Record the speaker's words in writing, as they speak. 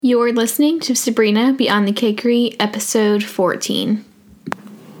You're listening to Sabrina Beyond the Cakery, episode 14.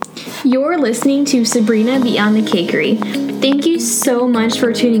 You're listening to Sabrina Beyond the Cakery. Thank you so much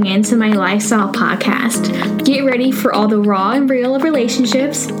for tuning in to my lifestyle podcast. Get ready for all the raw and real of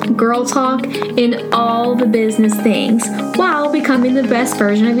relationships, girl talk, and all the business things while becoming the best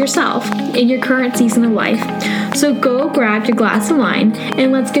version of yourself in your current season of life. So go grab your glass of wine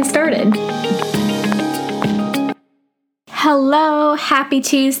and let's get started. Hello, happy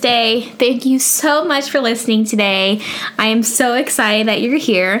Tuesday. Thank you so much for listening today. I am so excited that you're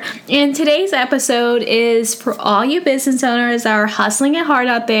here. And today's episode is for all you business owners that are hustling it hard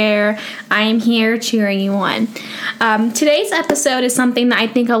out there. I am here cheering you on. Today's episode is something that I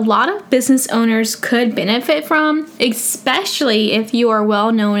think a lot of business owners could benefit from, especially if you are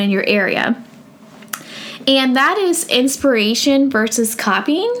well known in your area. And that is inspiration versus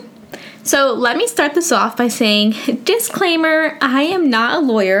copying. So let me start this off by saying, disclaimer, I am not a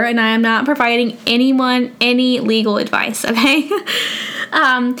lawyer and I am not providing anyone any legal advice, okay?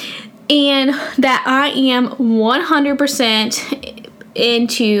 And that I am 100%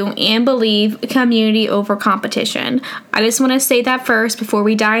 into and believe community over competition. I just want to say that first before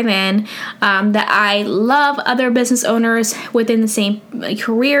we dive in, that I love other business owners within the same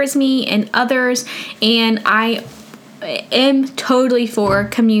career as me and others, and I am totally for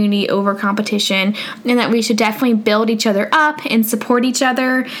community over competition and that we should definitely build each other up and support each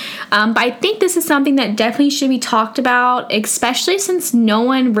other. But I think this is something that definitely should be talked about, especially since no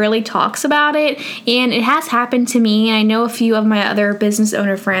one really talks about it. And it has happened to me, and I know a few of my other business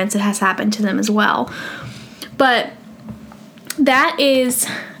owner friends, it has happened to them as well. But that is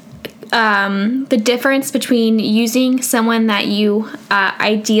the difference between using someone that you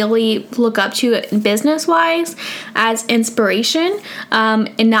ideally look up to business-wise as inspiration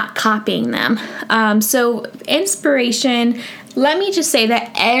and not copying them. So inspiration, let me just say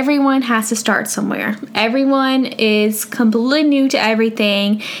that everyone has to start somewhere. Everyone is completely new to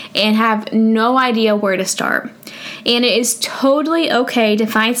everything and have no idea where to start. And it is totally okay to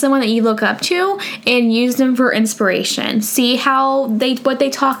find someone that you look up to and use them for inspiration. See what they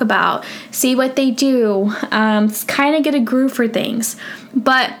talk about, see what they do, kind of get a groove for things.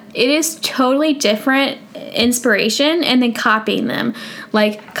 But it is totally different inspiration and then copying them.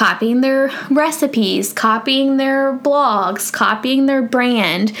 Like copying their recipes, copying their blogs, copying their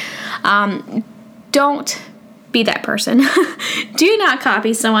brand. Don't be that person. Do not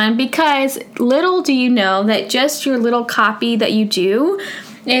copy someone, because little do you know that just your little copy that you do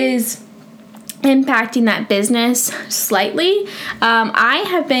is impacting that business slightly. I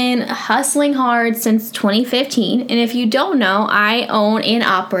have been hustling hard since 2015, and if you don't know, I own and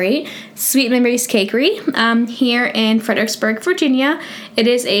operate Sweet Memories Cakery here in Fredericksburg, Virginia. It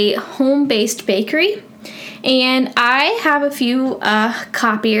is a home-based bakery. And I have a few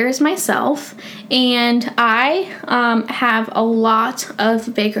copiers myself, and I have a lot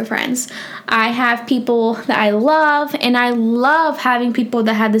of baker friends. I have people that I love, and I love having people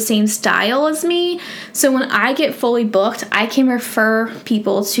that have the same style as me. So when I get fully booked, I can refer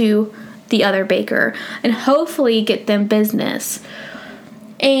people to the other baker and hopefully get them business.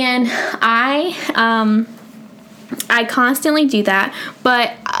 And I constantly do that,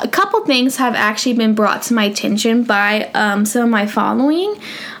 but a couple things have actually been brought to my attention by some of my following,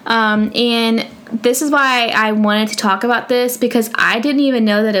 and this is why I wanted to talk about this, because I didn't even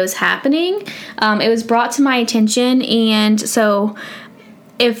know that it was happening. It was brought to my attention, and so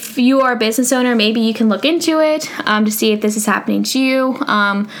if you are a business owner, maybe you can look into it to see if this is happening to you.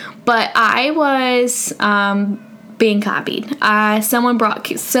 But I was being copied.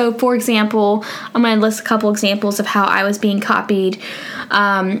 So for example, I'm going to list a couple examples of how I was being copied.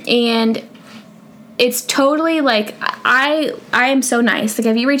 And it's totally like, I am so nice. Like,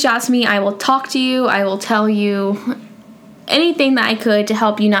 if you reach out to me, I will talk to you. I will tell you anything that I could to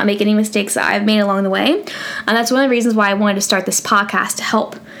help you not make any mistakes that I've made along the way. And that's one of the reasons why I wanted to start this podcast, to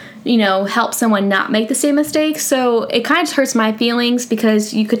help someone not make the same mistakes. So it kind of hurts my feelings,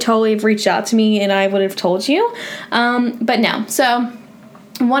 because you could totally have reached out to me and I would have told you. But no. So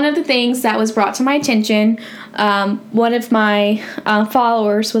one of the things that was brought to my attention, one of my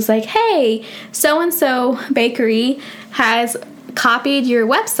followers was like, hey, so-and-so bakery has copied your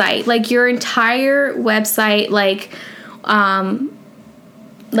website, like your entire website, like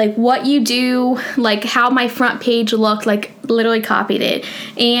what you do, like how my front page looked, like literally copied it.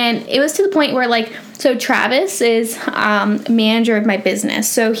 And it was to the point where, like, so Travis is manager of my business.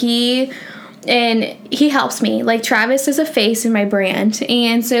 So he helps me. Like, Travis is a face in my brand.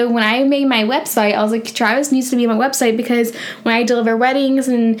 And so when I made my website, I was like, Travis needs to be on my website, because when I deliver weddings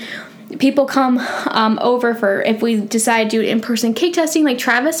and people come over for, if we decide to do in-person cake testing. Like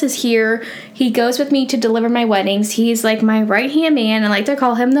Travis is here. He goes with me to deliver my weddings. He's like my right-hand man. I like to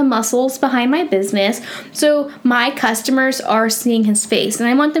call him the muscles behind my business. So my customers are seeing his face, and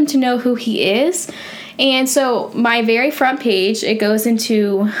I want them to know who he is. And so my very front page, it goes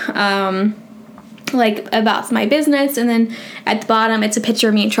into like about my business, and then at the bottom it's a picture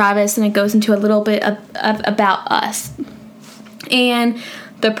of me and Travis, and it goes into a little bit of about us. And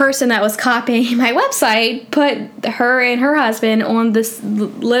the person that was copying my website put her and her husband on this,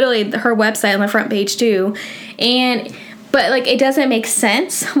 literally her website on the front page too. But like, it doesn't make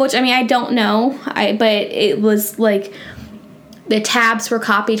sense, which, I mean, I don't know. But it was like, the tabs were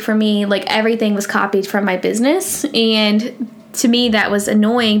copied from me. Like, everything was copied from my business. And to me, that was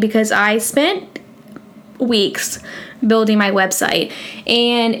annoying because I spent weeks building my website,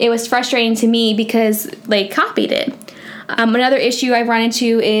 and it was frustrating to me because they copied it. Another issue I've run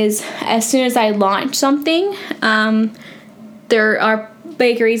into is as soon as I launch something, there are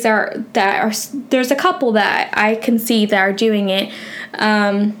bakeries there's a couple that I can see that are doing it.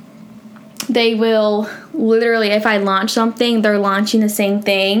 They will literally, if I launch something, they're launching the same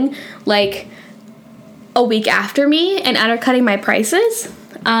thing like a week after me and undercutting my prices.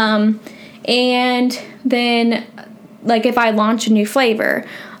 And then, like, if I launch a new flavor,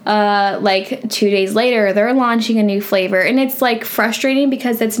 like 2 days later, they're launching a new flavor, and it's like frustrating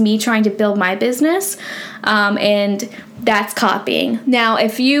because it's me trying to build my business, and that's copying. Now,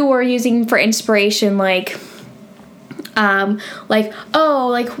 if you were using for inspiration, like, what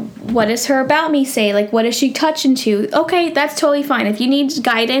does her about me say? Like, what does she touch into? Okay, that's totally fine. If you need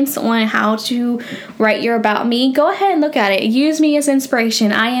guidance on how to write your about me, go ahead and look at it. Use me as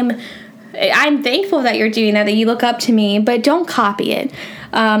inspiration. I'm thankful that you're doing that you look up to me, but don't copy it.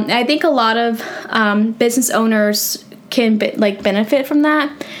 I think a lot of business owners can benefit from that,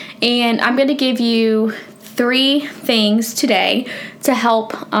 and I'm going to give you 3 things today to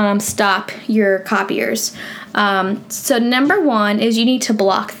help stop your copiers. So number 1 is you need to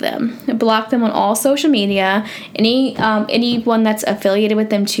block them. Block them on all social media. Anyone that's affiliated with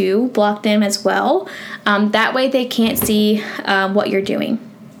them too, block them as well. That way they can't see what you're doing.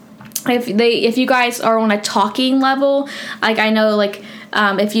 If you guys are on a talking level, like I know, like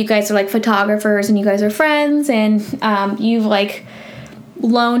if you guys are like photographers and you guys are friends, and you've like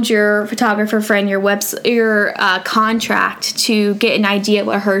loaned your photographer friend your contract to get an idea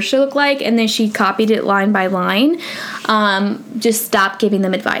what hers should look like, and then she copied it line by line, just stop giving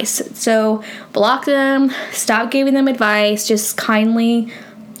them advice. So block them, stop giving them advice, just kind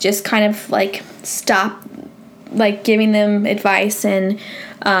of like stop like giving them advice and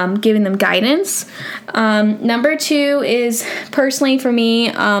giving them guidance. Number 2 is, personally for me,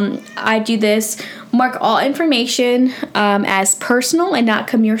 I do this: mark all information as personal and not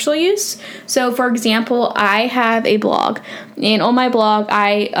commercial use. So for example, I have a blog, and on my blog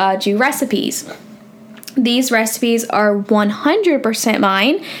I do recipes. These recipes are 100%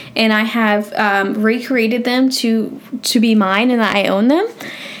 mine, and I have recreated them to be mine, and I own them.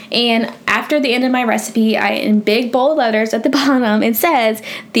 And after the end of my recipe, in big bold letters at the bottom, it says,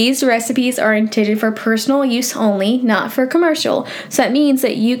 these recipes are intended for personal use only, not for commercial. So that means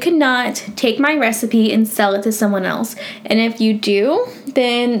that you cannot take my recipe and sell it to someone else. And if you do,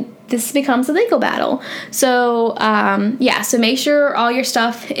 then this becomes a legal battle. So, so make sure all your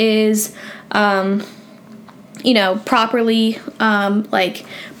stuff is, properly,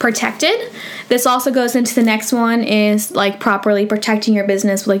 protected. This also goes into the next one, is like properly protecting your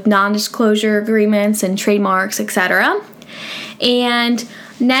business with like non-disclosure agreements and trademarks, etc. And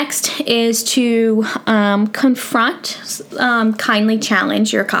next is to confront, kindly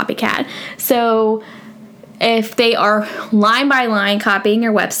challenge your copycat. So if they are line by line copying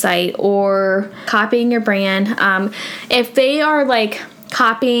your website or copying your brand, if they are like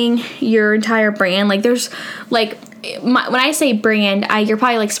copying your entire brand, like there's like, when I say brand, you're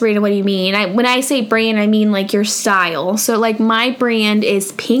probably like, Sabrina, what do you mean? When I say brand, I mean like your style. So like my brand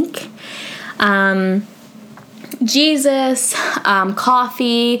is pink, Jesus,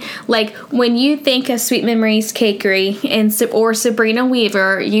 coffee. Like when you think of Sweet Memories Cakery or Sabrina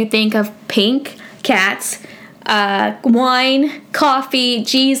Weaver, you think of pink, cats, wine, coffee,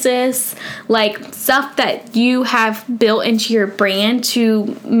 Jesus, like stuff that you have built into your brand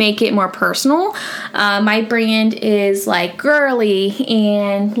to make it more personal. My brand is like girly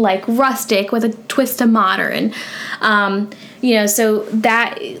and like rustic with a twist of modern. So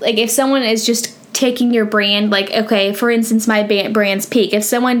that, like, if someone is just taking your brand, like, okay, for instance, my brand's Peak. If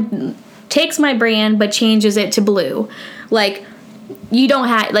someone takes my brand but changes it to blue, like, you don't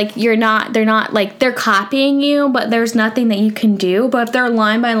have, like, they're not, like, they're copying you, but there's nothing that you can do. But if they're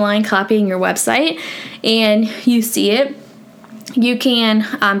line by line copying your website and you see it, you can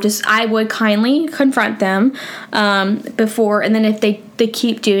I would kindly confront them before, and then if they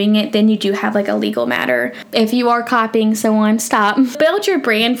keep doing it, then you do have, like, a legal matter. If you are copying someone, stop. Build your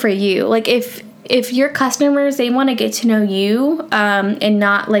brand for you. Like, if your customers, they want to get to know you and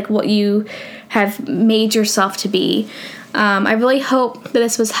not, like, what you have made yourself to be. I really hope that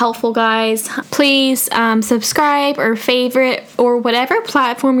this was helpful, guys. Please subscribe or favorite or whatever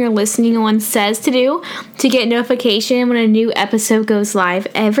platform you're listening on says to do to get notification when a new episode goes live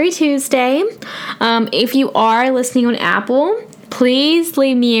every Tuesday. If you are listening on Apple, please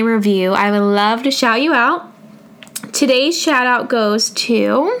leave me a review. I would love to shout you out. Today's shout out goes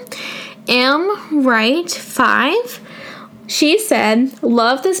to MWright5. She said,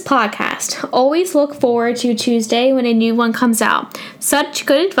 "Love this podcast. Always look forward to Tuesday when a new one comes out. Such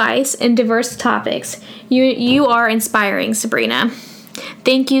good advice and diverse topics. You are inspiring, Sabrina."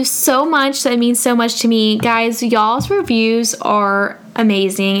 Thank you so much. That means so much to me. Guys, y'all's reviews are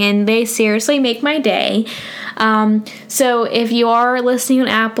amazing and they seriously make my day. So if you are listening on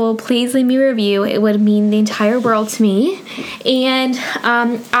Apple, please leave me a review. It would mean the entire world to me. And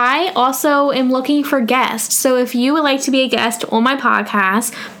I also am looking for guests. So if you would like to be a guest on my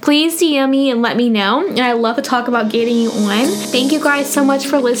podcast, please DM me and let me know. And I love to talk about getting you on. Thank you guys so much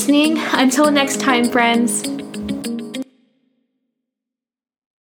for listening. Until next time, friends.